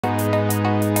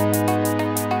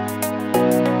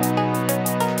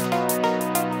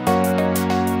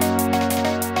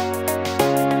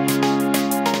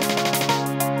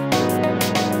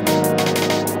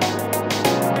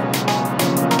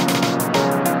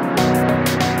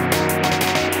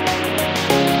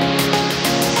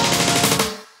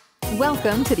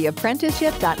Welcome to the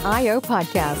Apprenticeship.io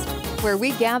podcast, where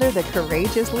we gather the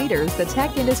courageous leaders the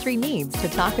tech industry needs to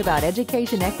talk about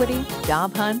education equity,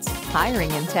 job hunts, hiring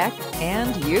in tech,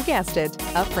 and you guessed it,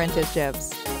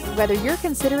 apprenticeships. Whether you're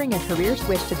considering a career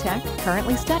switch to tech,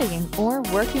 currently studying, or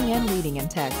working and leading in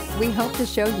tech, we hope to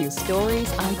show you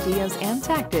stories, ideas, and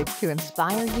tactics to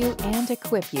inspire you and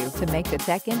equip you to make the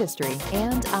tech industry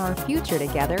and our future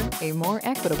together a more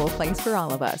equitable place for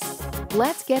all of us.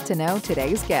 Let's get to know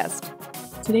today's guest.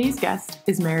 Today's guest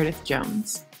is Meredith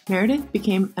Jones. Meredith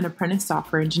became an apprentice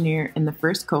software engineer in the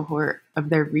first cohort of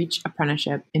their Reach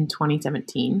apprenticeship in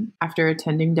 2017 after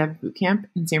attending Dev Bootcamp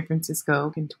in San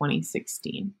Francisco in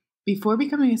 2016. Before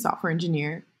becoming a software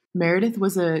engineer, Meredith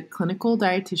was a clinical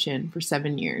dietitian for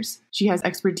 7 years. She has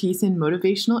expertise in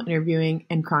motivational interviewing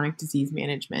and chronic disease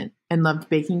management and loved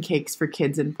baking cakes for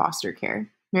kids in foster care.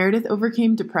 Meredith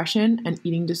overcame depression and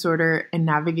eating disorder and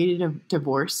navigated a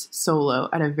divorce solo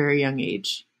at a very young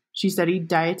age. She studied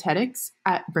dietetics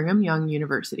at Brigham Young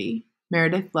University.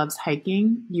 Meredith loves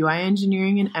hiking, UI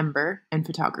engineering in Ember, and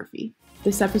photography.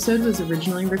 This episode was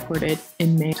originally recorded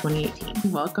in May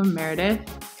 2018. Welcome, Meredith.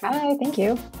 Hi, thank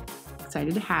you.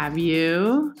 Excited to have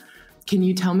you. Can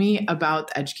you tell me about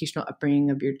the educational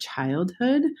upbringing of your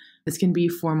childhood? This can be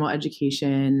formal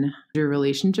education, your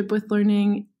relationship with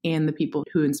learning, and the people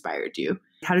who inspired you.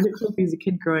 How did it feel as a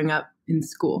kid growing up in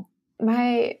school?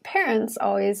 My parents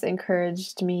always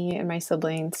encouraged me and my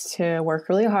siblings to work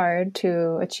really hard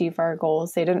to achieve our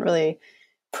goals. They didn't really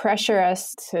pressure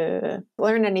us to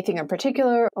learn anything in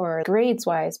particular or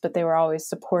grades-wise, but they were always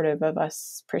supportive of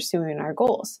us pursuing our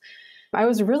goals. I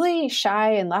was really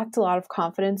shy and lacked a lot of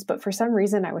confidence, but for some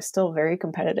reason I was still very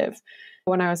competitive.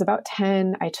 When I was about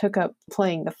 10, I took up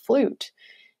playing the flute,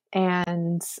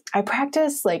 and I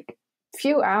practiced like a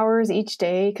few hours each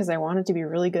day because I wanted to be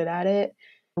really good at it.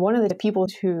 One of the people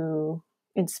who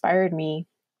inspired me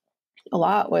a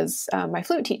lot was my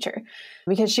flute teacher,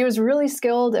 because she was really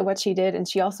skilled at what she did, and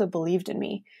she also believed in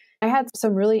me. I had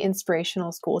some really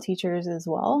inspirational school teachers as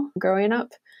well growing up,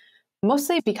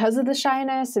 mostly because of the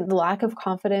shyness and the lack of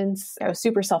confidence. I was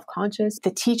super self-conscious.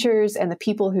 The teachers and the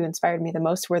people who inspired me the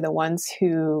most were the ones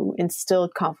who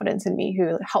instilled confidence in me,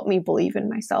 who helped me believe in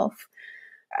myself.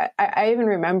 I even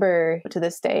remember to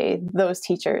this day those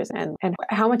teachers and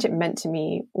how much it meant to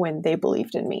me when they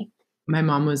believed in me. My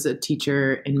mom was a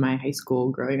teacher in my high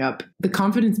school growing up. The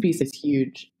confidence piece is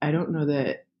huge. I don't know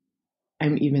that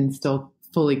I'm even still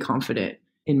fully confident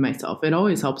in myself. It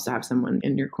always helps to have someone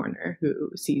in your corner who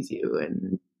sees you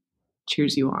and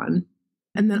cheers you on.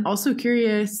 And then also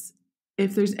curious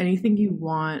if there's anything you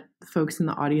want folks in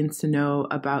the audience to know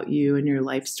about you and your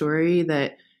life story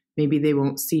that maybe they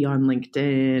won't see on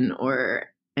LinkedIn or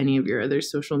any of your other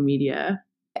social media.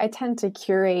 I tend to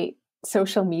curate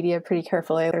social media pretty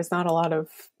carefully. There's not a lot of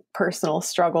personal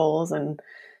struggles, and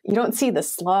you don't see the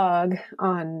slog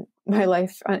on my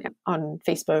life on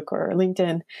Facebook or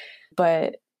LinkedIn.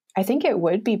 But I think it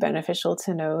would be beneficial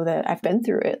to know that I've been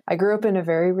through it. I grew up in a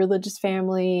very religious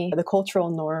family. The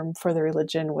cultural norm for the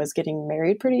religion was getting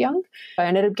married pretty young. I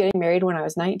ended up getting married when I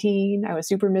was 19. I was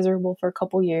super miserable for a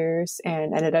couple years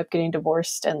and ended up getting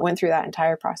divorced and went through that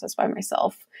entire process by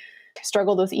myself.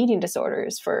 Struggled with eating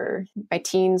disorders for my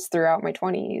teens throughout my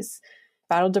 20s.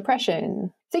 Battled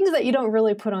depression. Things that you don't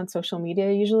really put on social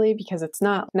media usually because it's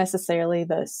not necessarily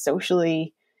the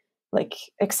socially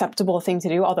acceptable thing to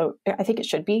do, although I think it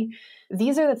should be.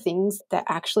 These are the things that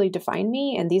actually define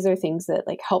me. And these are things that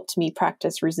helped me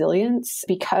practice resilience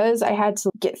because I had to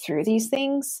get through these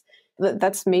things.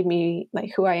 That's made me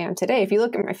who I am today. If you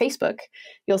look at my Facebook,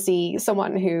 you'll see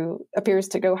someone who appears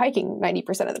to go hiking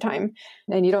 90% of the time.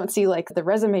 And you don't see the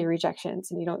resume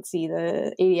rejections, and you don't see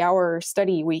the 80-hour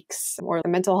study weeks or the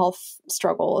mental health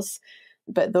struggles.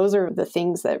 But those are the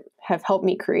things that have helped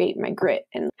me create my grit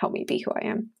and help me be who I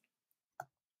am.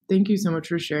 Thank you so much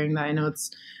for sharing that. I know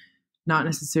it's not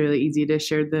necessarily easy to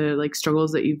share the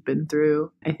struggles that you've been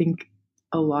through. I think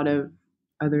a lot of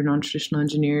other non-traditional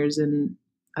engineers and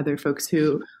other folks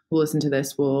who will listen to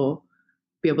this will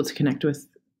be able to connect with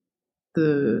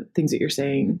the things that you're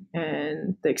saying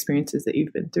and the experiences that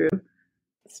you've been through.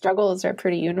 Struggles are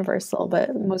pretty universal,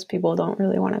 but most people don't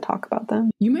really want to talk about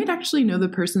them. You might actually know the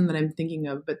person that I'm thinking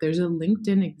of, but there's a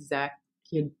LinkedIn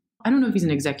executive. I don't know if he's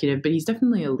an executive, but he's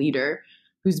definitely a leader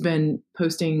who's been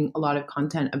posting a lot of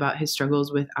content about his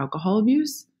struggles with alcohol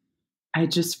abuse. I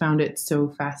just found it so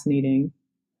fascinating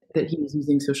that he was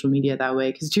using social media that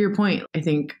way. Because to your point, I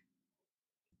think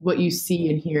what you see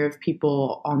and hear of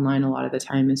people online a lot of the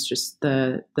time is just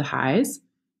the highs.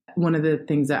 One of the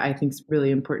things that I think is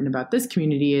really important about this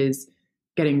community is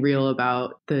getting real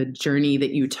about the journey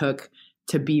that you took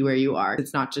to be where you are.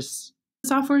 It's not just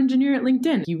software engineer at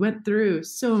LinkedIn. You went through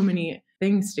so many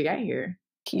things to get here.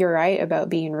 You're right about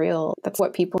being real. That's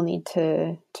what people need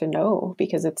to know,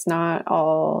 because it's not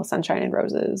all sunshine and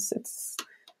roses.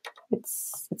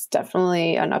 It's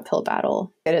definitely an uphill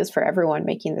battle. It is for everyone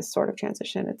making this sort of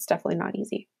transition. It's definitely not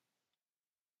easy.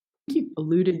 You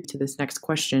alluded to this next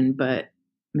question, but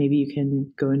maybe you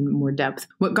can go in more depth.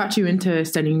 What got you into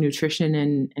studying nutrition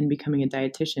and becoming a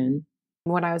dietitian?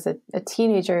 When I was a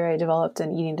teenager, I developed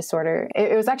an eating disorder.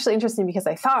 It was actually interesting because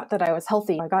I thought that I was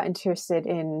healthy. I got interested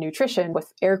in nutrition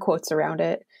with air quotes around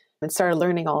it and started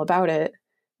learning all about it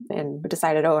and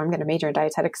decided, I'm going to major in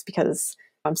dietetics because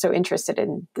I'm so interested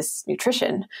in this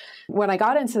nutrition. When I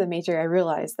got into the major, I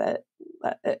realized that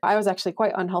I was actually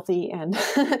quite unhealthy and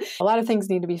a lot of things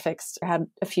need to be fixed. I had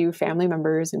a few family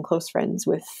members and close friends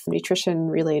with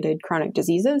nutrition-related chronic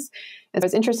diseases. And I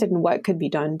was interested in what could be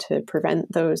done to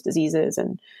prevent those diseases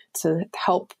and to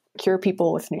help cure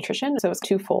people with nutrition. So it was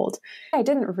twofold. I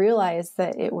didn't realize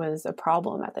that it was a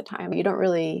problem at the time. You don't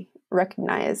really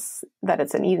recognize that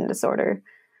it's an eating disorder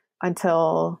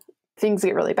until things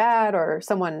get really bad or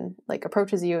someone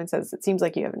approaches you and says, it seems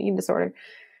like you have an eating disorder.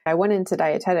 I went into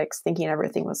dietetics thinking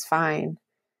everything was fine,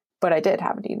 but I did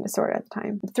have an eating disorder at the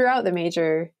time. Throughout the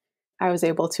major, I was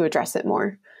able to address it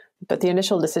more. But the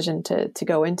initial decision to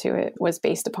go into it was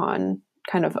based upon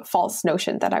kind of a false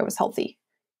notion that I was healthy.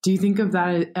 Do you think of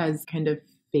that as kind of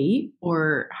fate,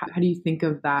 or how do you think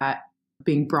of that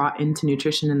being brought into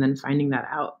nutrition and then finding that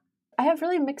out? I have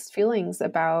really mixed feelings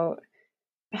about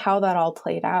how that all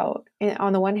played out. And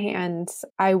on the one hand,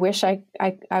 I wish I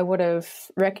would have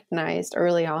recognized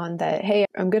early on that, hey,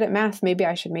 I'm good at math. Maybe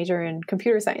I should major in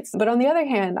computer science. But on the other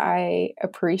hand, I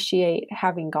appreciate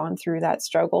having gone through that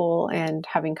struggle and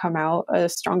having come out a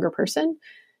stronger person.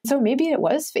 So maybe it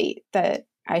was fate that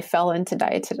I fell into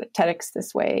dietetics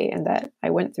this way and that I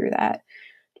went through that.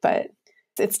 But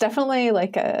it's definitely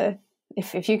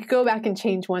if you could go back and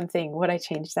change one thing, would I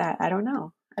change that? I don't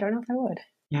know. I don't know if I would.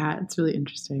 Yeah, it's really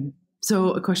interesting.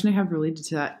 So a question I have related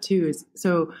to that too is,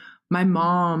 so my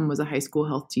mom was a high school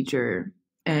health teacher,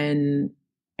 and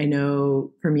I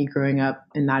know for me growing up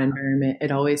in that environment,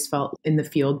 it always felt in the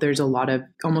field, there's a lot of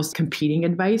almost competing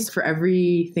advice. For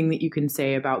everything that you can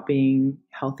say about being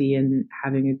healthy and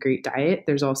having a great diet,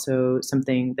 there's also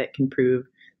something that can prove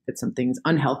that something's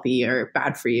unhealthy or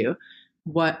bad for you.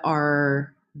 What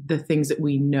are the things that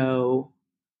we know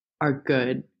are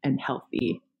good and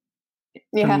healthy?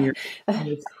 Yeah.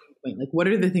 What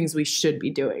are the things we should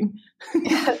be doing?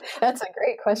 Yeah, that's a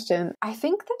great question. I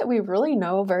think that we really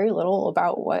know very little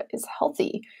about what is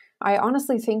healthy. I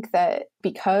honestly think that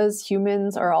because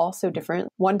humans are all so different,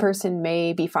 one person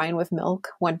may be fine with milk,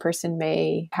 one person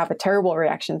may have a terrible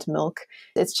reaction to milk.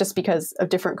 It's just because of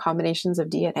different combinations of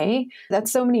DNA.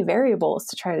 That's so many variables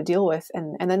to try to deal with.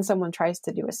 And then someone tries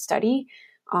to do a study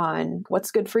on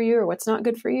what's good for you or what's not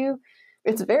good for you.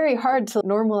 It's very hard to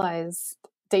normalize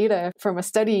data from a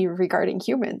study regarding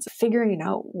humans. Figuring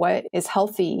out what is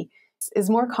healthy is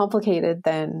more complicated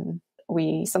than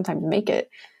we sometimes make it.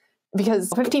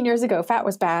 Because 15 years ago, fat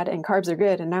was bad and carbs are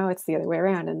good, and now it's the other way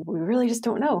around, and we really just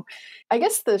don't know. I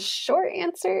guess the short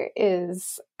answer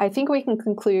is I think we can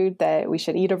conclude that we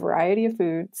should eat a variety of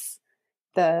foods,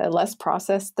 the less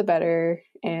processed, the better,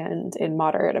 and in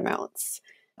moderate amounts.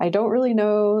 I don't really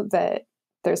know that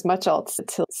there's much else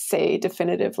to say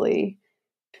definitively.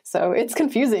 So it's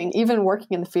confusing. Even working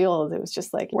in the field, it was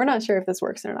just we're not sure if this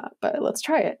works or not, but let's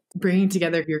try it. Bringing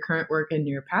together your current work and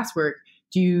your past work,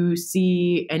 do you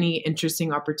see any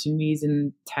interesting opportunities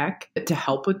in tech to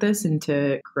help with this and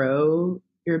to grow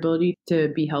your ability to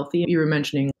be healthy? You were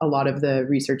mentioning a lot of the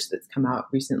research that's come out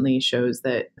recently shows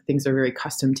that things are very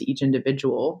custom to each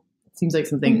individual. It seems like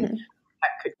something that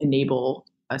could enable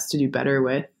us to do better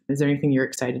with. Is there anything you're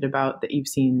excited about that you've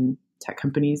seen tech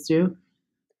companies do?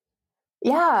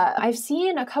 Yeah, I've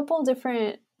seen a couple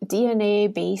different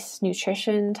DNA-based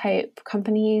nutrition type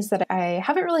companies that I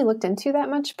haven't really looked into that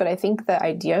much, but I think the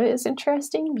idea is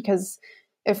interesting because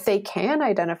if they can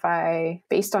identify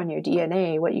based on your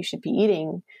DNA what you should be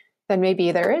eating, then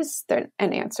maybe there is an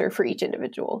answer for each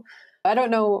individual. I don't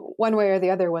know one way or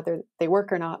the other whether they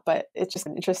work or not, but it's just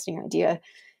an interesting idea.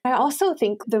 I also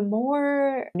think the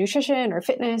more nutrition or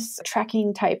fitness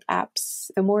tracking type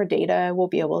apps, the more data we'll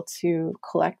be able to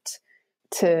collect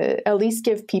to at least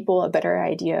give people a better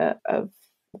idea of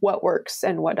what works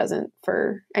and what doesn't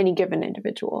for any given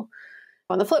individual.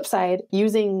 On the flip side,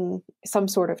 using some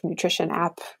sort of nutrition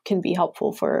app can be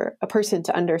helpful for a person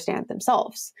to understand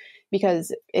themselves.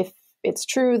 Because if it's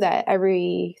true that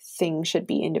everything should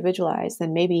be individualized,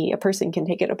 then maybe a person can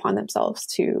take it upon themselves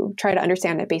to try to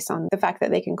understand it based on the fact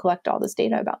that they can collect all this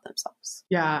data about themselves.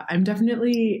 Yeah, I'm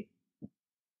definitely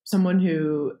someone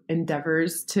who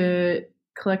endeavors to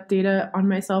collect data on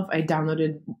myself. I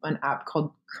downloaded an app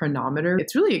called Chronometer.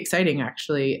 It's really exciting,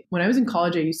 actually. When I was in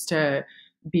college, I used to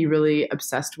be really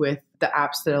obsessed with the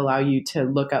apps that allow you to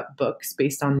look up books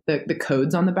based on the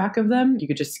codes on the back of them. You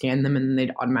could just scan them and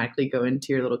they'd automatically go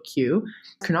into your little queue.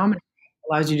 Chronometer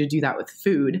allows you to do that with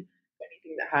food.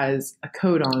 Anything that has a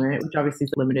code on it, which obviously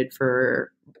is limited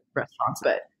for restaurants,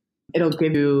 but it'll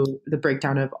give you the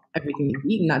breakdown of everything you've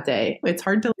eaten that day. It's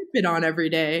hard to fit on every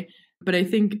day, but I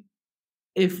think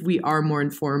if we are more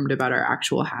informed about our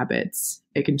actual habits,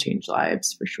 it can change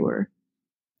lives for sure.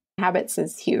 Habits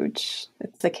is huge.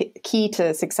 It's the key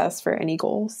to success for any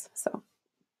goals. So,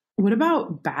 what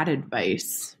about bad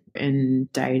advice in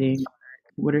dieting?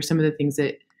 What are some of the things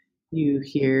that you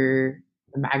hear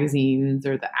the magazines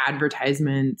or the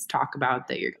advertisements talk about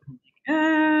that you're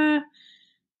like,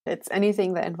 It's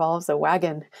anything that involves a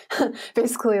wagon.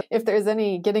 Basically, if there's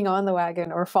any getting on the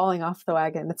wagon or falling off the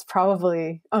wagon, it's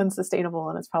probably unsustainable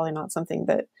and it's probably not something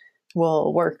that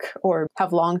will work or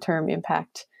have long-term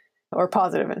impact or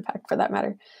positive impact for that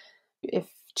matter. If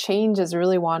change is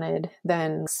really wanted,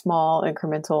 then small,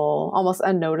 incremental, almost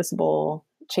unnoticeable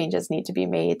changes need to be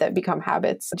made that become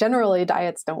habits. Generally,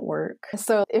 diets don't work.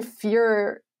 So if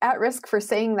you're at risk for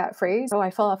saying that phrase, oh,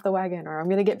 I fell off the wagon, or I'm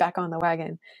going to get back on the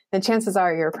wagon, then chances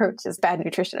are your approach is bad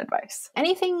nutrition advice.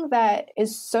 Anything that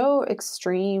is so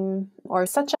extreme or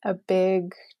such a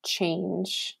big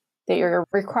change that you're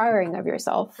requiring of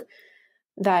yourself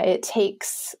that it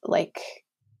takes like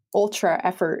ultra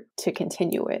effort to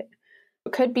continue it.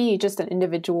 It could be just an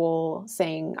individual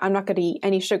saying, I'm not going to eat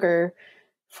any sugar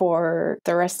for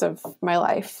the rest of my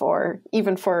life, or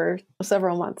even for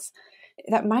several months.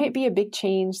 That might be a big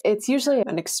change. It's usually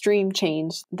an extreme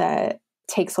change that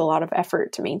takes a lot of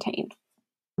effort to maintain.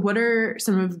 What are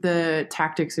some of the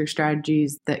tactics or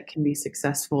strategies that can be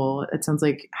successful? It sounds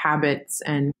like habits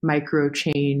and micro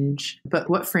change, but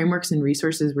what frameworks and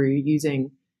resources were you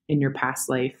using in your past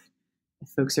life if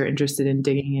folks are interested in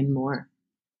digging in more?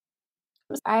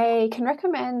 I can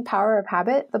recommend Power of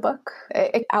Habit, the book.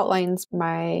 It outlines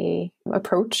my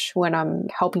approach when I'm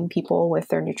helping people with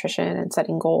their nutrition and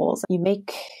setting goals. You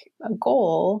make a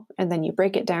goal and then you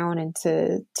break it down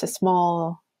into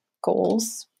small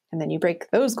goals. And then you break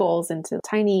those goals into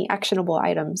tiny actionable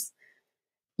items.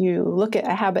 You look at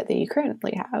a habit that you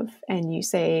currently have and you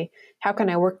say, how can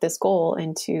I work this goal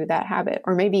into that habit?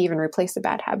 Or maybe even replace a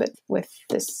bad habit with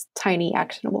this tiny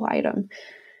actionable item.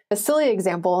 A silly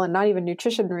example, and not even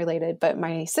nutrition related, but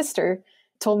my sister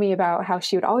told me about how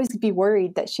she would always be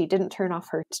worried that she didn't turn off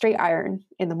her straight iron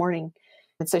in the morning.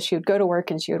 And so she would go to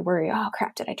work and she would worry, oh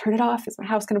crap, did I turn it off? Is my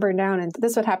house going to burn down? And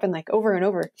this would happen like over and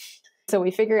over. So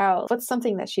we figured out what's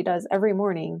something that she does every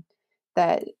morning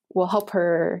that will help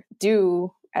her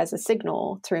do as a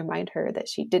signal to remind her that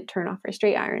she did turn off her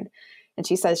straight iron. And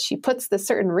she says she puts this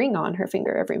certain ring on her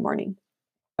finger every morning.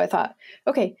 I thought,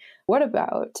 okay, what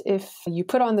about if you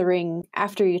put on the ring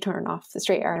after you turn off the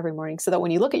straight iron every morning so that when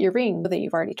you look at your ring, that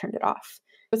you've already turned it off.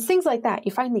 It's things like that.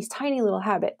 You find these tiny little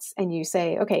habits and you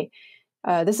say, okay,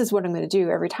 this is what I'm going to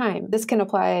do every time. This can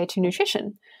apply to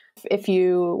nutrition. If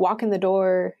you walk in the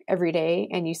door every day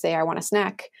and you say, I want a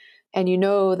snack, and you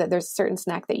know that there's a certain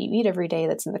snack that you eat every day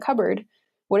that's in the cupboard,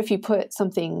 what if you put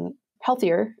something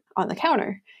healthier on the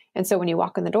counter? And so when you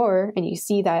walk in the door and you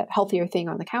see that healthier thing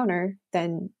on the counter,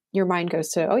 then your mind goes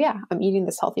to, oh yeah, I'm eating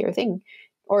this healthier thing.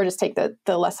 Or just take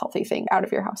the less healthy thing out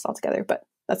of your house altogether. But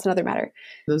that's another matter.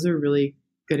 Those are really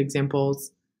good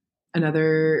examples.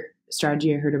 Another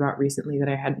strategy I heard about recently that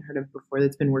I hadn't heard of before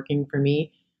that's been working for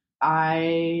me,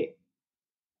 I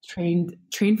trained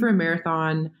for a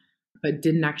marathon, but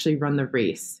didn't actually run the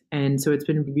race. And so it's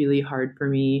been really hard for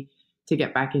me to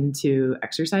get back into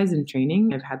exercise and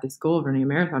training. I've had this goal of running a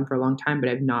marathon for a long time, but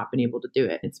I've not been able to do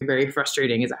it. It's very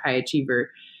frustrating as a high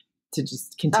achiever to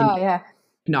just continue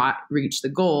not reach the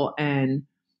goal. And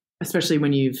especially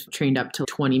when you've trained up to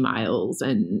 20 miles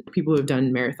and people who have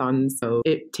done marathons. So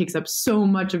it takes up so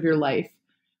much of your life.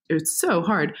 It's so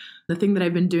hard. The thing that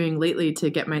I've been doing lately to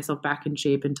get myself back in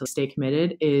shape and to stay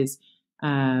committed is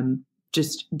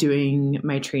just doing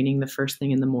my training the first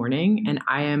thing in the morning. And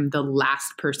I am the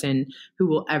last person who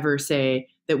will ever say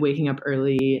that waking up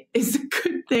early is a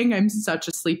good thing. I'm such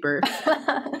a sleeper.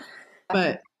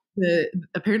 But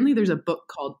apparently there's a book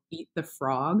called Eat the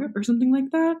Frog or something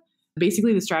like that.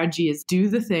 Basically, the strategy is do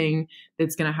the thing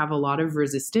that's going to have a lot of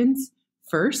resistance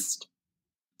first,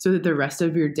 so that the rest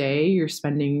of your day, you're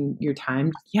spending your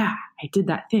time, yeah, I did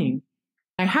that thing.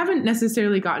 I haven't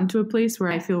necessarily gotten to a place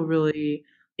where I feel really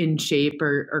in shape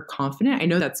or confident. I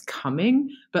know that's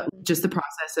coming, but just the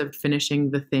process of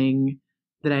finishing the thing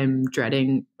that I'm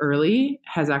dreading early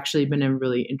has actually been a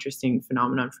really interesting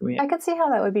phenomenon for me. I could see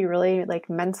how that would be really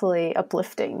mentally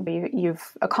uplifting.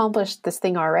 You've accomplished this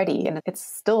thing already and it's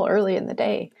still early in the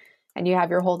day and you have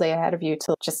your whole day ahead of you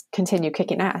to just continue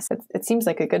kicking ass. It seems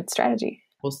like a good strategy.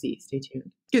 We'll see. Stay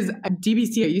tuned. Because at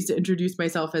DBC, I used to introduce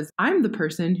myself as I'm the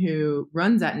person who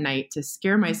runs at night to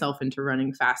scare myself into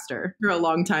running faster for a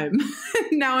long time.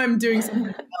 Now I'm doing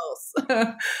something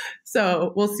else.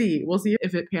 So we'll see. We'll see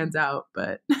if it pans out.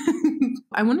 But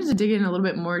I wanted to dig in a little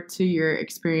bit more to your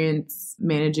experience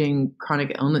managing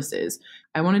chronic illnesses.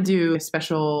 I want to do a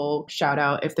special shout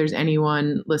out if there's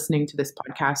anyone listening to this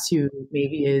podcast who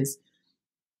maybe is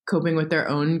coping with their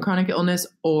own chronic illness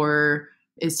or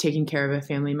is taking care of a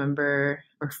family member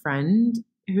or friend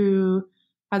who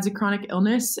has a chronic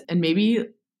illness, and maybe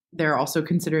they're also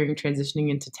considering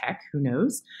transitioning into tech. Who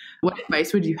knows? What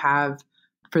advice would you have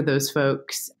for those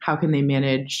folks? How can they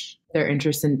manage their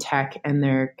interest in tech and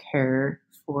their care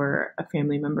for a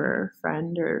family member or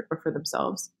friend or for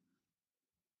themselves?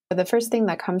 The first thing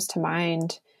that comes to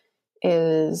mind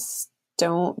is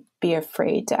don't be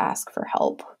afraid to ask for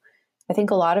help. I think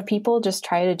a lot of people just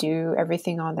try to do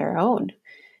everything on their own.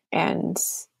 And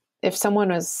if someone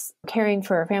was caring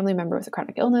for a family member with a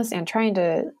chronic illness and trying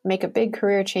to make a big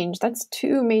career change, that's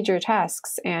two major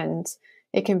tasks and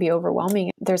it can be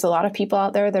overwhelming. There's a lot of people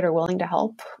out there that are willing to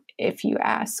help if you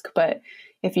ask, but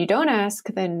if you don't ask,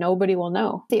 then nobody will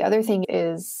know. The other thing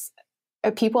is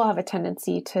people have a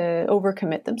tendency to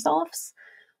overcommit themselves.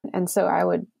 And so I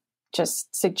would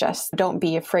just suggest don't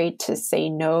be afraid to say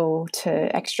no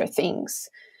to extra things.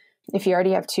 If you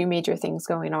already have two major things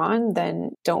going on,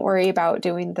 then don't worry about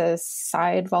doing the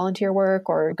side volunteer work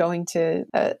or going to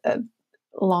a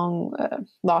long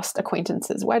lost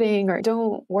acquaintance's wedding, or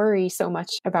don't worry so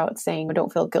much about saying,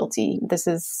 don't feel guilty. This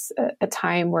is a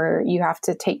time where you have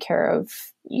to take care of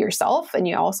yourself and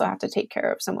you also have to take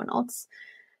care of someone else.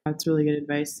 That's really good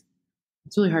advice.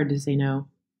 It's really hard to say no.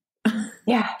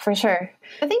 Yeah, for sure.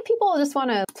 I think people just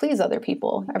want to please other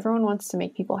people. Everyone wants to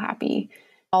make people happy,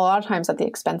 a lot of times at the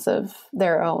expense of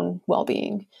their own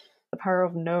well-being. The power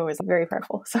of no is very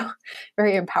powerful, so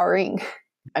very empowering.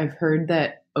 I've heard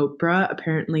that Oprah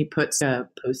apparently puts a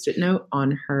Post-it note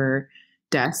on her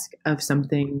desk of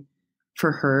something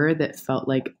for her that felt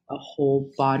like a whole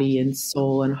body and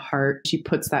soul and heart. She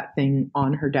puts that thing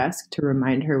on her desk to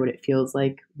remind her what it feels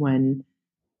like when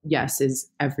yes is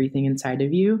everything inside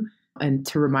of you, and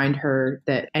to remind her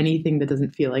that anything that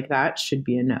doesn't feel like that should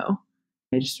be a no.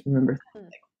 I just remember that,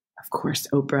 like, of course,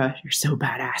 Oprah, you're so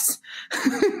badass.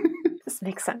 This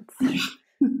makes sense.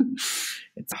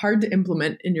 It's hard to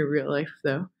implement in your real life,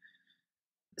 though.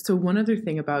 So one other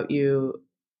thing about you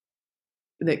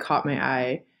that caught my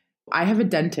eye, I have a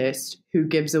dentist who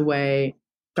gives away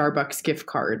Starbucks gift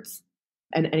cards.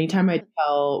 And anytime I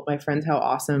tell my friends how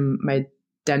awesome my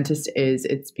dentist is,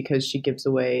 it's because she gives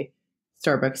away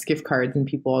Starbucks gift cards, and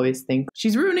people always think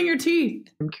she's ruining your teeth.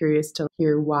 I'm curious to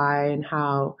hear why and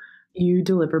how you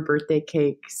deliver birthday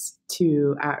cakes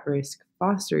to at-risk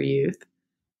foster youth.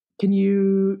 Can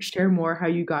you share more how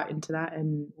you got into that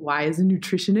and why, as a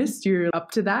nutritionist, you're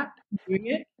up to that, doing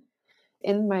it?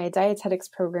 In my dietetics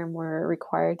program, we're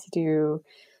required to do,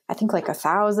 I think, like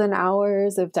 1,000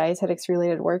 hours of dietetics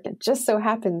related work. It just so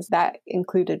happens that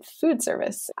included food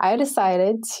service. I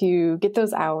decided to get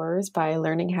those hours by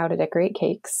learning how to decorate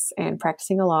cakes and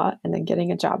practicing a lot and then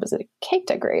getting a job as a cake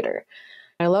decorator.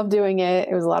 I love doing it.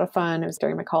 It was a lot of fun. It was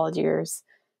during my college years.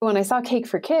 When I saw Cake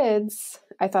for Kids,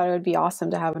 I thought it would be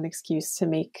awesome to have an excuse to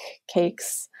make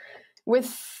cakes,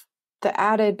 with the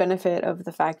added benefit of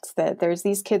the fact that there's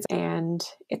these kids and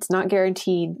it's not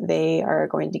guaranteed they are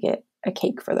going to get a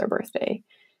cake for their birthday.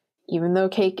 Even though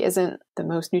cake isn't the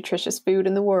most nutritious food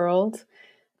in the world,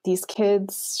 these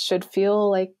kids should feel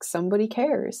like somebody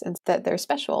cares and that they're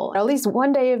special. At least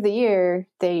one day of the year,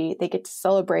 they get to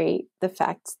celebrate the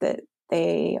fact that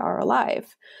they are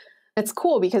alive. It's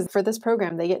cool because for this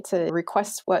program, they get to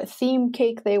request what theme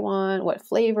cake they want, what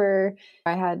flavor.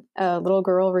 I had a little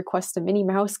girl request a Minnie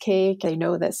Mouse cake. They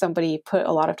know that somebody put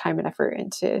a lot of time and effort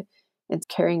into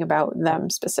caring about them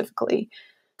specifically.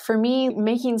 For me,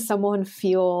 making someone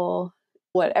feel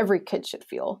what every kid should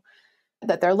feel,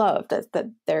 that they're loved, that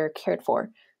they're cared for,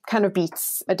 kind of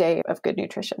beats a day of good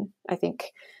nutrition. I think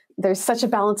there's such a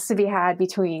balance to be had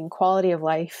between quality of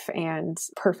life and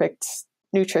perfect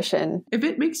nutrition. If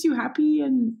it makes you happy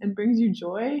and brings you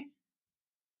joy,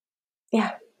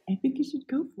 yeah, I think you should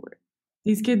go for it.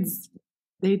 These kids,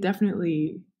 they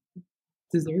definitely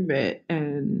deserve it.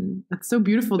 And that's so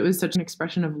beautiful. It was such an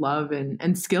expression of love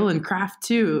and skill and craft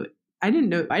too. I didn't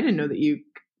know that you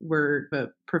were a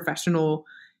professional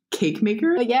cake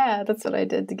maker. But yeah, that's what I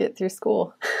did to get through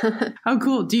school. How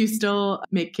cool. Do you still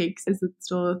make cakes? Is it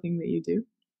still a thing that you do?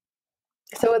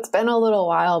 So it's been a little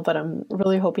while, but I'm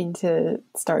really hoping to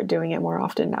start doing it more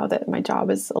often now that my job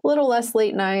is a little less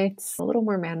late nights, a little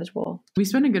more manageable. We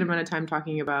spent a good amount of time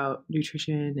talking about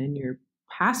nutrition and your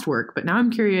past work, but now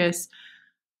I'm curious,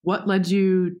 what led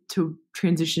you to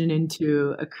transition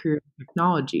into a career in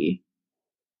technology?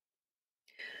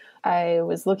 I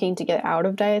was looking to get out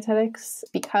of dietetics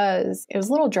because it was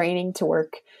a little draining to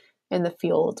work in the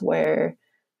field where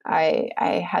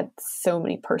I had so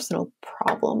many personal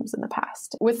problems in the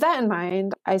past. With that in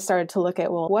mind, I started to look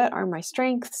at, well, what are my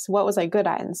strengths? What was I good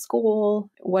at in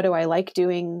school? What do I like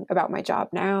doing about my job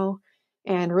now?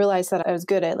 And realized that I was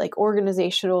good at like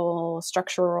organizational,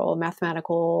 structural,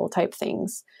 mathematical type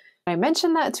things. I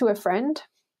mentioned that to a friend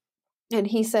and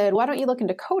he said, why don't you look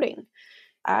into coding?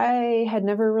 I had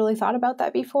never really thought about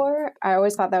that before. I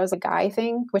always thought that was a guy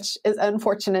thing, which is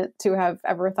unfortunate to have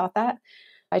ever thought that.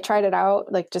 I tried it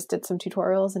out, like just did some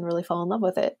tutorials and really fell in love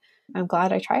with it. I'm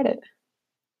glad I tried it.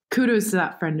 Kudos to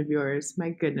that friend of yours. My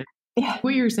goodness. Yeah.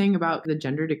 What you were saying about the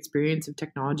gendered experience of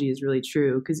technology is really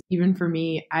true. Because even for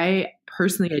me, I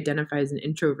personally identify as an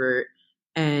introvert.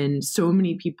 And so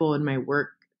many people in my work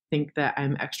think that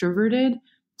I'm extroverted.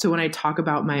 So when I talk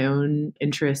about my own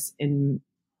interests in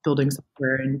building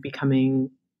software and becoming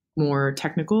more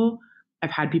technical, I've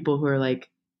had people who are like,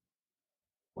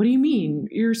 what do you mean?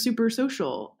 You're super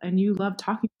social and you love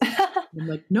talking. I'm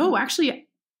like, no, actually,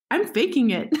 I'm faking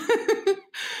it.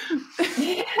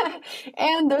 Yeah.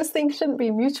 And those things shouldn't be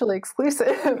mutually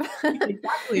exclusive.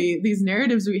 Exactly. These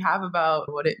narratives we have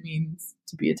about what it means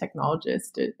to be a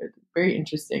technologist are very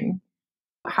interesting.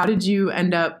 How did you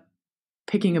end up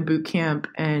picking a boot camp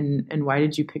and why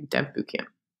did you pick Dev Bootcamp?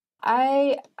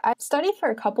 I studied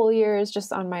for a couple of years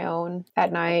just on my own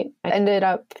at night. I ended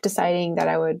up deciding that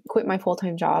I would quit my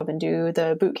full-time job and do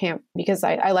the boot camp because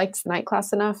I liked the night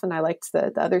class enough and I liked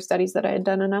the other studies that I had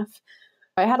done enough.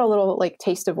 I had a little like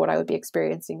taste of what I would be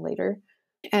experiencing later.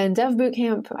 And Dev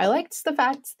Bootcamp, I liked the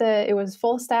fact that it was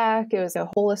full stack. It was a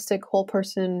holistic, whole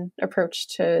person approach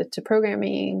to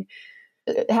programming.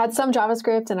 It had some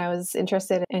JavaScript and I was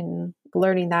interested in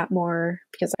learning that more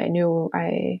because I knew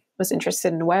I was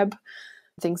interested in web.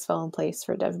 Things fell in place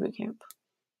for Dev Bootcamp.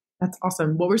 That's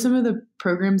awesome. What were some of the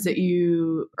programs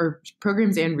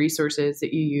and resources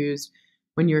that you used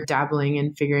when you were dabbling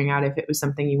and figuring out if it was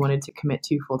something you wanted to commit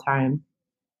to full time?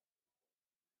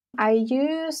 I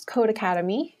used Code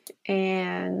Academy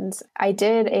and I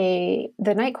did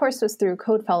the night course was through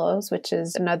Code Fellows, which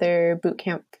is another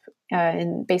bootcamp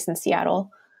based in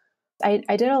Seattle.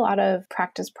 I did a lot of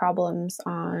practice problems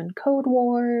on Code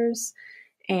Wars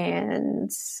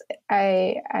and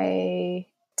I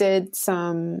did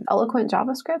some eloquent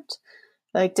JavaScript,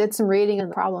 like did some reading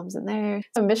and problems in there,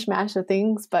 a mishmash of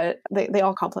things, but they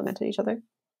all complemented each other.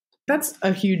 That's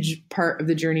a huge part of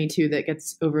the journey too that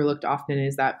gets overlooked often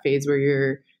is that phase where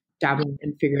you're dabbling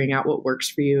and figuring out what works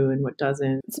for you and what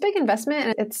doesn't. It's a big investment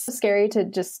and it's scary to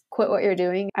just quit what you're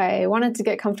doing. I wanted to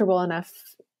get comfortable enough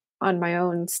on my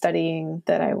own studying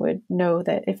that I would know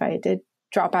that if I did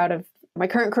drop out of my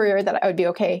current career that I would be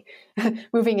okay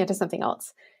moving into something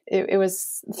else. It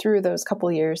was through those couple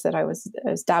of years that I was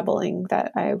dabbling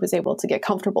that I was able to get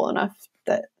comfortable enough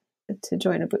to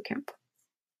join a bootcamp.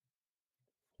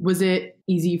 Was it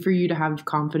easy for you to have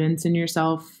confidence in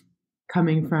yourself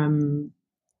coming from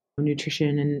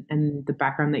nutrition and the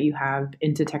background that you have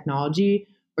into technology,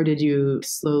 or did you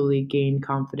slowly gain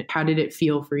confidence? How did it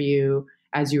feel for you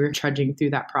as you were trudging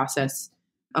through that process?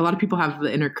 A lot of people have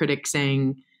the inner critic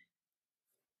saying,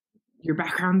 your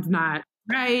background's not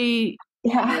right.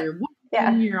 Yeah.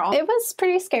 It was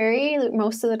pretty scary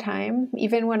most of the time.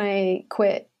 Even when I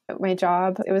quit my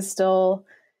job, it was still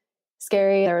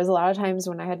scary. There was a lot of times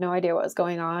when I had no idea what was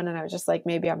going on and I was just like,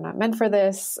 maybe I'm not meant for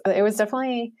this. It was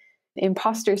definitely an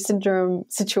imposter syndrome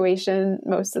situation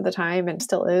most of the time and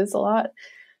still is a lot.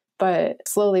 But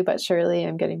slowly but surely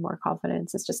I'm getting more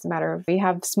confidence. It's just a matter of we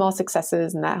have small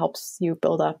successes and that helps you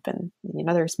build up and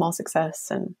another small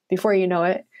success. And before you know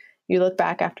it, you look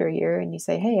back after a year and you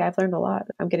say, hey, I've learned a lot.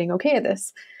 I'm getting okay at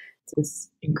this. It's this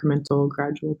incremental,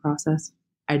 gradual process.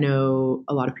 I know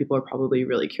a lot of people are probably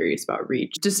really curious about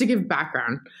Reach. Just to give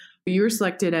background, you were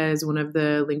selected as one of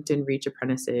the LinkedIn Reach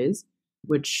apprentices,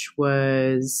 which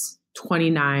was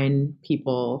 29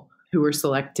 people who were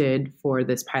selected for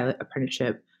this pilot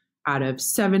apprenticeship out of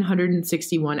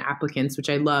 761 applicants, which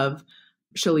I love.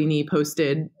 Shalini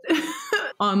posted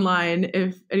online.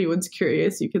 If anyone's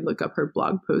curious, you can look up her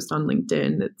blog post on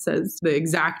LinkedIn that says the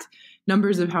exact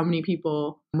numbers of how many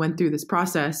people went through this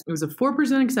process. It was a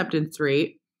 4% acceptance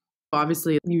rate.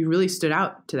 Obviously, you really stood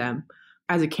out to them.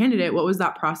 As a candidate, what was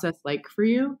that process like for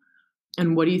you?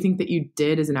 And what do you think that you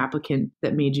did as an applicant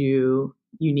that made you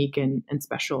unique and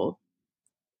special?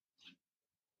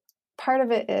 Part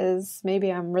of it is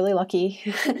maybe I'm really lucky.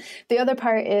 The other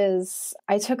part is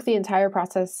I took the entire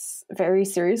process very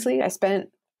seriously. I spent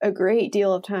a great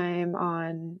deal of time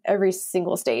on every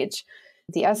single stage.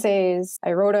 The essays,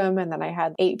 I wrote them, and then I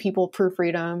had 8 people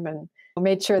proofread them and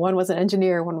made sure one was an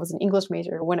engineer, one was an English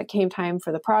major. When it came time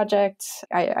for the project,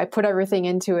 I put everything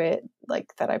into it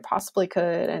like that I possibly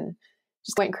could, and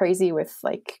just went crazy with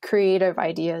like creative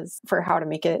ideas for how to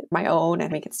make it my own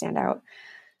and make it stand out.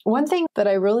 One thing that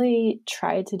I really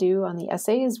tried to do on the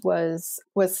essays was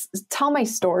tell my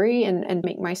story and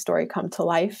make my story come to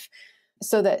life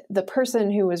so that the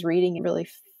person who was reading it really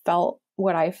felt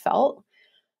what I felt.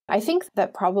 I think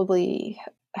that probably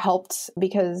helped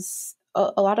because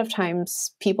a lot of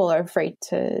times people are afraid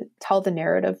to tell the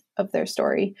narrative of their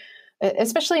story,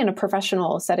 especially in a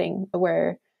professional setting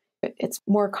where it's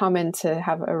more common to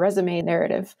have a resume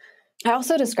narrative. I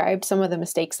also described some of the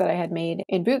mistakes that I had made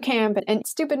in boot camp and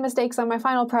stupid mistakes on my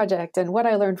final project and what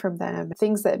I learned from them,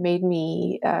 things that made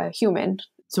me human.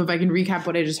 So if I can recap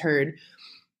what I just heard,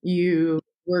 you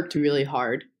worked really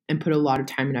hard and put a lot of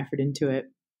time and effort into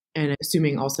it. And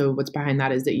assuming also what's behind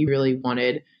that is that you really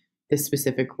wanted this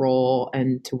specific role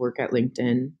and to work at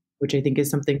LinkedIn, which I think is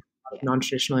something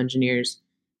non-traditional engineers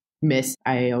miss.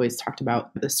 I always talked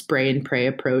about the spray and pray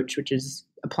approach, which is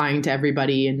applying to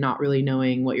everybody and not really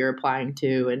knowing what you're applying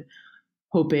to and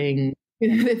hoping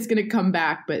it's going to come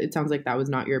back. But it sounds like that was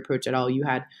not your approach at all. You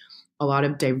had a lot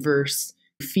of diverse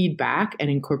feedback and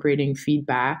incorporating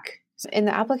feedback. In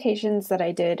the applications that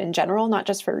I did in general, not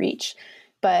just for Reach,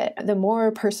 but the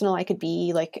more personal I could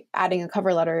be, like adding a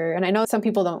cover letter. And I know some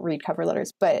people don't read cover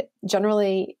letters, but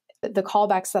generally the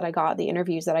callbacks that I got, the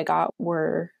interviews that I got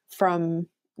were from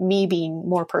me being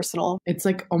more personal. It's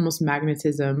like almost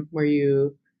magnetism where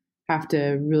you have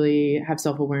to really have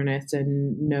self-awareness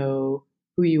and know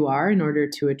who you are in order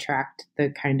to attract the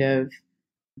kind of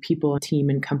people, team,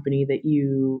 and company that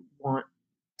you want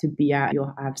to be at.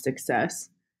 You'll have success.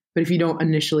 But if you don't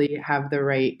initially have the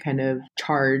right kind of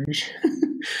charge,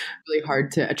 really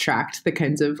hard to attract the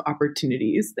kinds of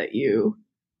opportunities that you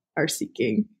are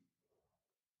seeking.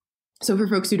 So for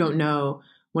folks who don't know,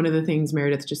 one of the things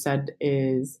Meredith just said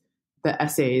is the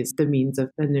essays, the means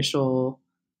of initial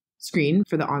screen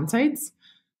for the on-sites.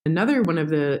 Another one of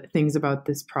the things about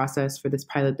this process for this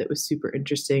pilot that was super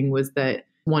interesting was that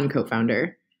one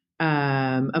co-founder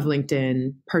of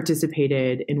LinkedIn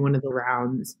participated in one of the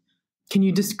rounds. Can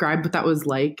you describe what that was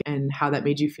like and how that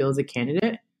made you feel as a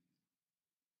candidate?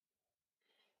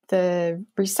 The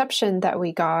reception that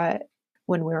we got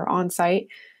when we were on site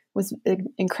was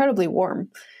incredibly warm.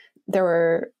 There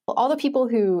were all the people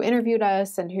who interviewed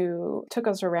us and who took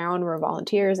us around were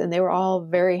volunteers, and they were all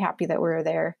very happy that we were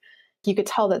there. You could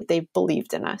tell that they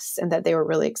believed in us and that they were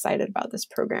really excited about this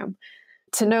program.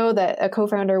 To know that a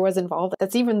co-founder was involved,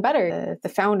 that's even better. The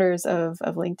founders of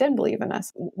LinkedIn believe in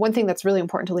us. One thing that's really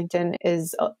important to LinkedIn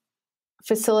is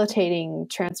facilitating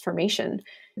transformation.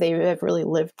 They have really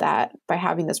lived that by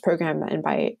having this program and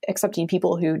by accepting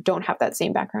people who don't have that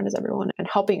same background as everyone and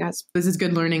helping us. This is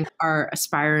good learning. Our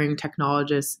aspiring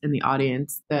technologists in the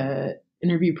audience, the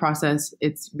interview process,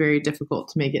 it's very difficult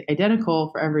to make it identical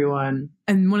for everyone.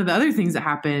 And one of the other things that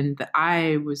happened that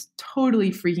I was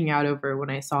totally freaking out over when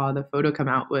I saw the photo come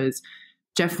out was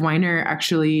Jeff Weiner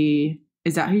actually,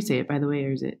 is that how you say it, by the way,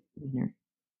 or is it Weiner?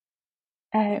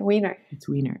 Weiner. It's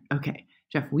Weiner. Okay.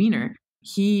 Jeff Weiner.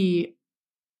 He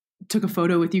took a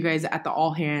photo with you guys at the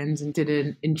All Hands and did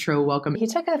an intro welcome. He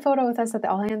took a photo with us at the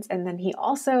All Hands, and then he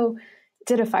also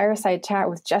did a fireside chat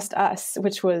with just us,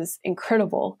 which was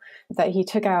incredible, that he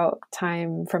took out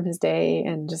time from his day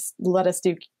and just let us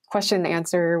do question and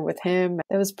answer with him.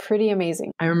 It was pretty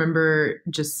amazing. I remember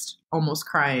just almost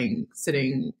crying,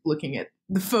 sitting, looking at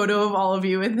the photo of all of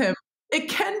you with him. It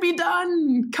can be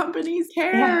done. Companies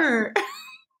care. Yeah.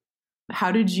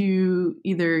 How did you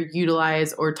either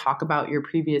utilize or talk about your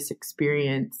previous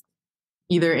experience,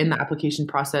 either in the application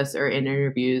process or in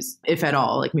interviews, if at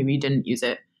all? Like maybe you didn't use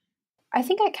it. I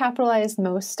think I capitalized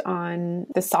most on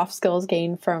the soft skills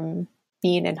gained from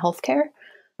being in healthcare.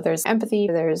 There's empathy,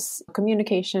 there's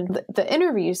communication. The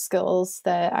interview skills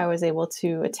that I was able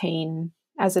to attain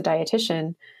as a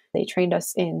dietitian, they trained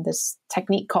us in this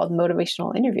technique called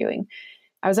motivational interviewing.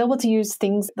 I was able to use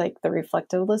things like the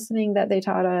reflective listening that they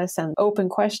taught us and open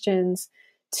questions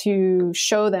to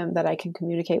show them that I can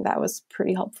communicate. That was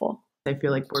pretty helpful. I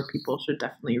feel like more people should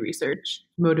definitely research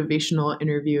motivational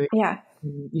interviewing. Yeah.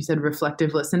 You said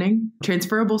reflective listening.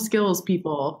 Transferable skills,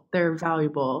 people, they're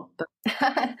valuable.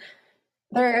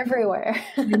 They're everywhere.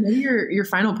 I know your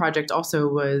final project also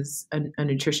was a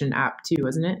nutrition app too,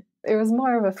 wasn't it? It was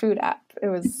more of a food app. It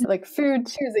was like food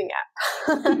choosing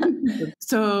app.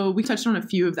 So we touched on a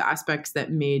few of the aspects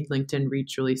that made LinkedIn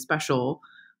Reach really special.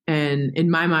 And in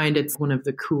my mind, it's one of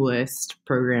the coolest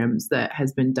programs that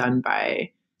has been done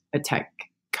by a tech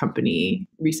company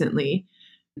recently.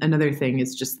 Another thing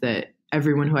is just that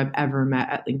everyone who I've ever met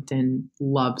at LinkedIn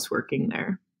loves working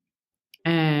there.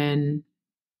 And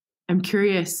I'm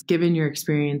curious, given your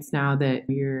experience now that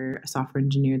you're a software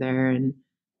engineer there and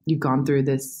you've gone through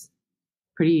this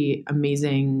pretty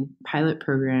amazing pilot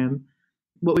program,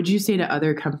 what would you say to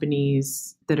other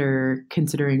companies that are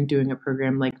considering doing a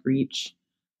program like Reach,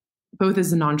 both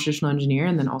as a non-traditional engineer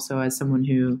and then also as someone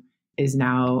who is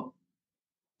now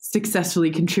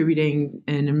successfully contributing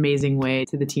in an amazing way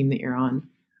to the team that you're on?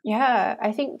 Yeah,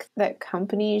 I think that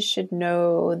companies should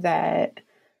know that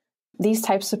these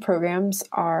types of programs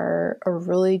are a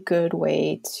really good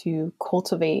way to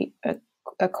cultivate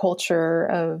a culture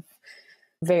of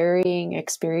varying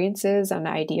experiences and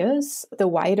ideas. The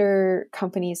wider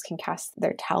companies can cast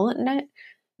their talent net,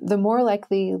 the more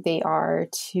likely they are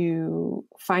to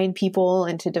find people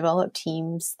and to develop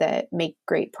teams that make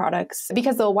great products,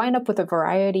 because they'll wind up with a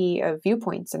variety of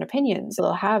viewpoints and opinions.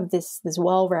 They'll have this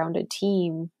well-rounded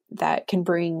team that can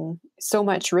bring so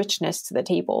much richness to the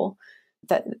table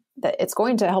that it's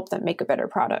going to help them make a better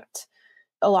product.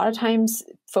 A lot of times,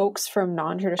 folks from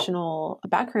non-traditional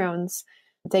backgrounds,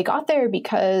 they got there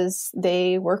because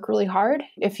they work really hard.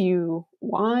 If you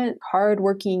want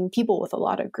hardworking people with a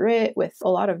lot of grit, with a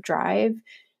lot of drive,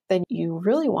 then you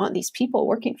really want these people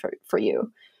working for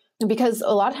you. Because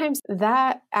a lot of times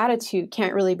that attitude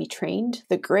can't really be trained.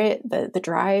 The grit, the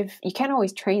drive, you can't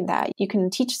always train that. You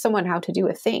can teach someone how to do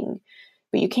a thing,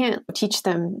 but you can't teach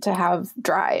them to have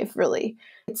drive, really.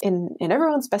 It's in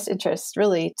everyone's best interest,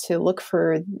 really, to look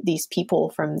for these people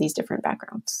from these different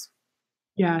backgrounds.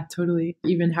 Yeah, totally.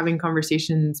 Even having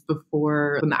conversations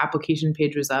before when the application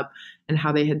page was up and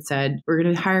how they had said, we're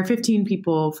going to hire 15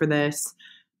 people for this.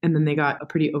 And then they got a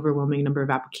pretty overwhelming number of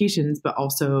applications, but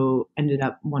also ended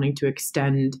up wanting to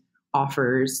extend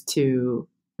offers to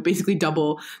basically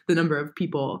double the number of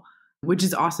people, which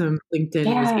is awesome. LinkedIn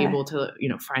was able to,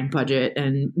 find budget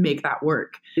and make that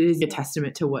work. It is a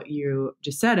testament to what you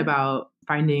just said about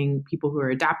finding people who are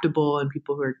adaptable and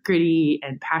people who are gritty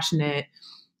and passionate.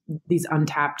 These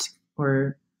untapped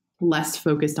or less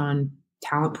focused on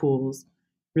talent pools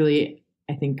really,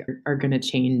 I think, are going to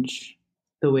change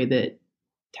the way that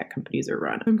tech companies are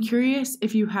run. I'm curious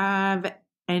if you have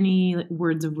any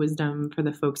words of wisdom for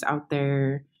the folks out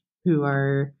there who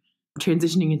are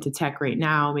transitioning into tech right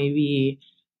now, maybe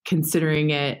considering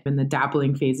it in the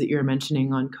dabbling phase that you're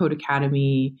mentioning on Code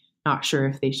Academy, not sure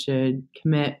if they should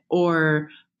commit, or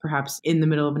perhaps in the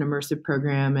middle of an immersive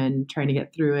program and trying to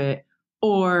get through it,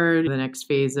 or the next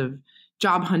phase of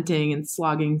job hunting and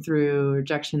slogging through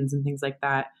rejections and things like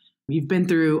that. You've been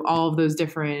through all of those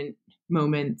different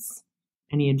moments.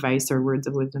 Any advice or words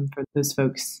of wisdom for those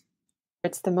folks?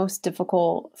 It's the most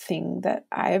difficult thing that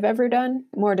I've ever done,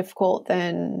 more difficult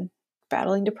than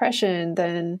battling depression,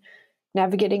 than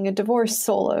navigating a divorce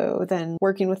solo, than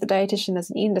working with a dietitian as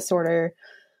an eating disorder.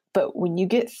 But when you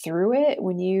get through it,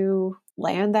 when you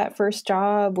land that first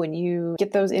job, when you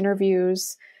get those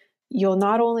interviews, you'll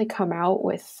not only come out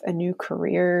with a new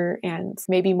career and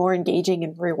maybe more engaging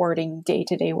and rewarding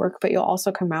day-to-day work, but you'll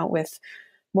also come out with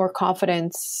more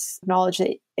confidence, knowledge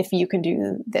that if you can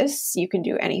do this, you can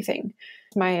do anything.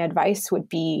 My advice would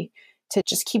be to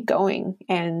just keep going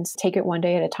and take it one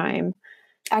day at a time.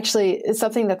 Actually, it's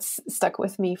something that's stuck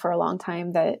with me for a long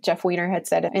time that Jeff Weiner had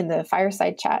said in the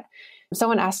fireside chat.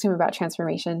 Someone asked him about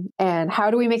transformation and how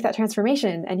do we make that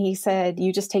transformation? And he said,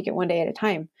 you just take it one day at a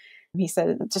time. He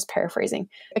said, just paraphrasing,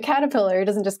 a caterpillar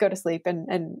doesn't just go to sleep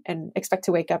and expect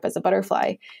to wake up as a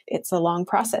butterfly. It's a long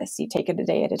process. You take it a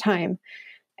day at a time.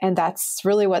 And that's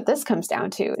really what this comes down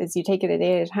to, is you take it a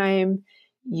day at a time,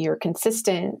 you're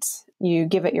consistent, you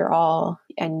give it your all,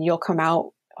 and you'll come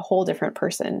out a whole different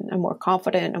person, a more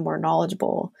confident, a more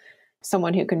knowledgeable,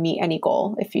 someone who can meet any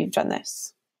goal if you've done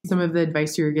this. Some of the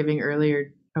advice you were giving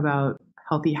earlier about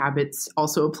healthy habits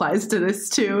also applies to this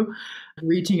too.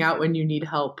 Reaching out when you need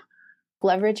help.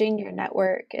 Leveraging your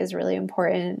network is really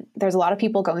important. There's a lot of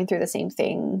people going through the same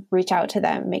thing. Reach out to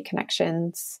them, make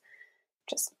connections,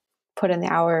 just put in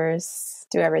the hours,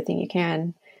 do everything you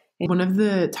can. One of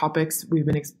the topics we've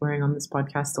been exploring on this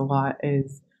podcast a lot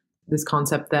is this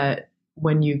concept that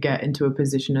when you get into a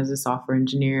position as a software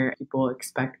engineer, people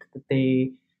expect that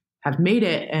they have made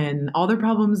it and all their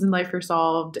problems in life are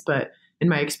solved. But in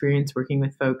my experience working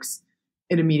with folks,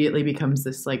 it immediately becomes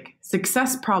this like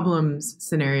success problems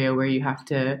scenario where you have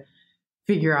to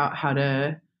figure out how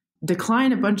to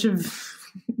decline a bunch of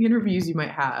interviews you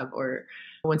might have, or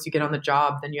once you get on the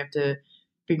job, then you have to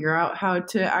figure out how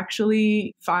to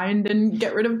actually find and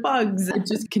get rid of bugs. It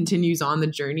just continues on the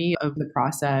journey of the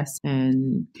process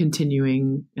and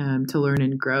continuing to learn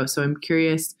and grow. So I'm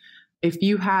curious, if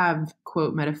you have,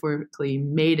 quote, metaphorically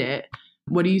made it,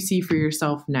 what do you see for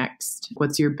yourself next?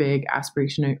 What's your big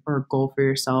aspiration or goal for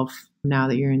yourself now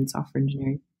that you're in software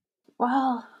engineering?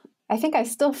 Well, I think I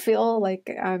still feel like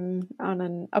I'm on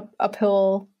an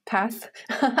uphill path.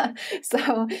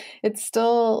 So it's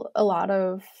still a lot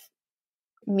of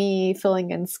me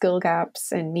filling in skill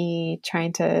gaps and me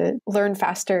trying to learn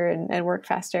faster and work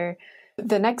faster.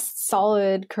 The next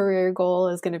solid career goal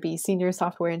is going to be senior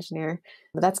software engineer.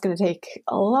 That's going to take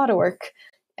a lot of work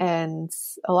and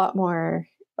a lot more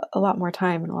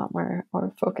time and a lot more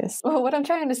focus. Well, what I'm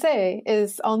trying to say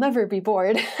is I'll never be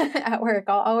bored at work.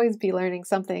 I'll always be learning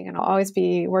something and I'll always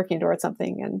be working towards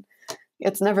something, and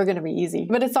it's never going to be easy,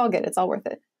 but it's all good. It's all worth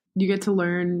it. You get to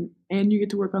learn and you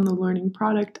get to work on the learning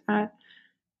product at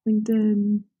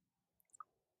LinkedIn.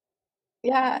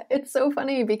 Yeah, it's so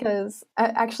funny because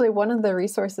actually one of the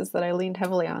resources that I leaned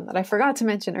heavily on that I forgot to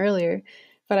mention earlier,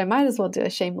 but I might as well do a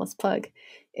shameless plug,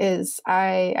 is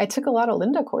I took a lot of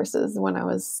Lynda courses when I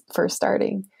was first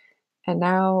starting. And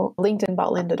now LinkedIn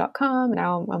bought lynda.com.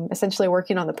 Now I'm essentially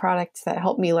working on the product that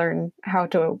helped me learn how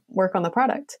to work on the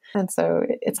product. And so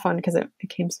it's fun because it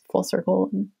came full circle.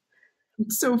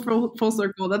 So full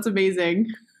circle. That's amazing.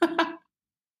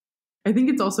 I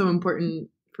think it's also important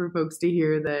for folks to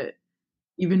hear that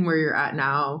even where you're at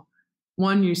now,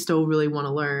 one, you still really want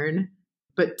to learn,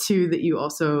 but two, that you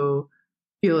also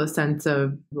feel a sense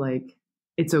of like,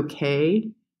 it's okay.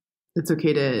 It's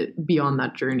okay to be on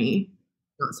that journey.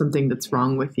 Not something that's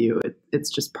wrong with you. It's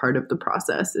just part of the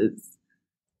process, is,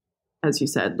 as you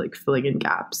said, like filling in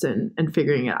gaps and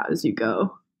figuring it out as you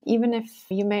go. Even if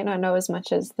you might not know as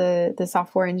much as the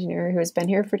software engineer who has been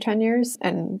here for 10 years,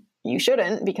 and you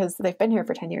shouldn't because they've been here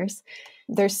for 10 years,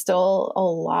 there's still a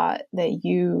lot that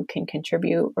you can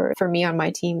contribute, or for me on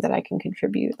my team that I can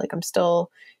contribute. Like I'm still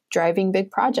driving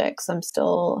big projects. I'm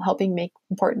still helping make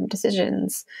important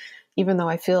decisions. Even though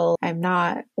I feel I'm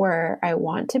not where I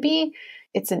want to be,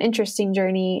 it's an interesting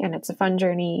journey and it's a fun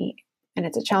journey and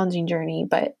it's a challenging journey,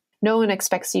 but no one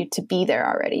expects you to be there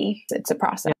already. It's a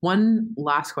process. One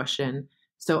last question.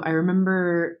 So I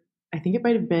remember, I think it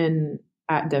might have been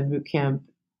at Dev Bootcamp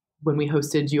when we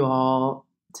hosted you all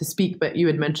to speak, but you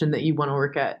had mentioned that you want to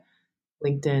work at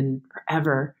LinkedIn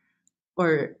forever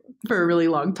or for a really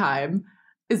long time.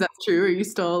 Is that true? Are you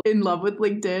still in love with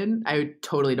LinkedIn? I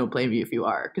totally don't blame you if you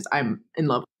are, because I'm in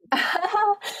love.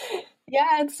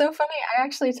 Yeah, it's so funny. I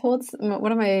actually told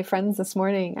one of my friends this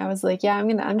morning, I was like, yeah,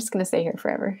 I'm just going to stay here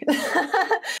forever.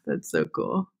 That's so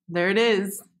cool. There it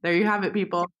is. There you have it,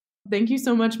 people. Thank you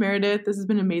so much, Meredith. This has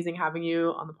been amazing having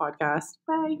you on the podcast.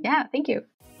 Bye. Yeah, thank you.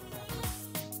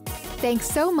 Thanks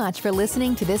so much for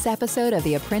listening to this episode of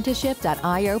the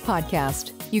Apprenticeship.io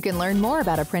podcast. You can learn more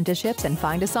about apprenticeships and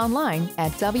find us online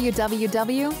at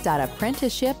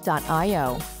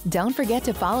www.apprenticeship.io. Don't forget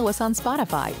to follow us on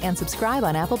Spotify and subscribe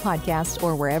on Apple Podcasts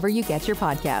or wherever you get your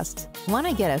podcasts. Want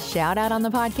to get a shout out on the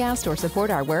podcast or support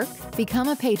our work? Become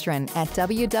a patron at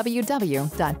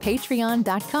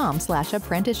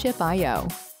www.patreon.com/apprenticeship.io.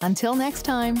 Until next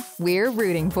time, we're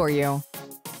rooting for you.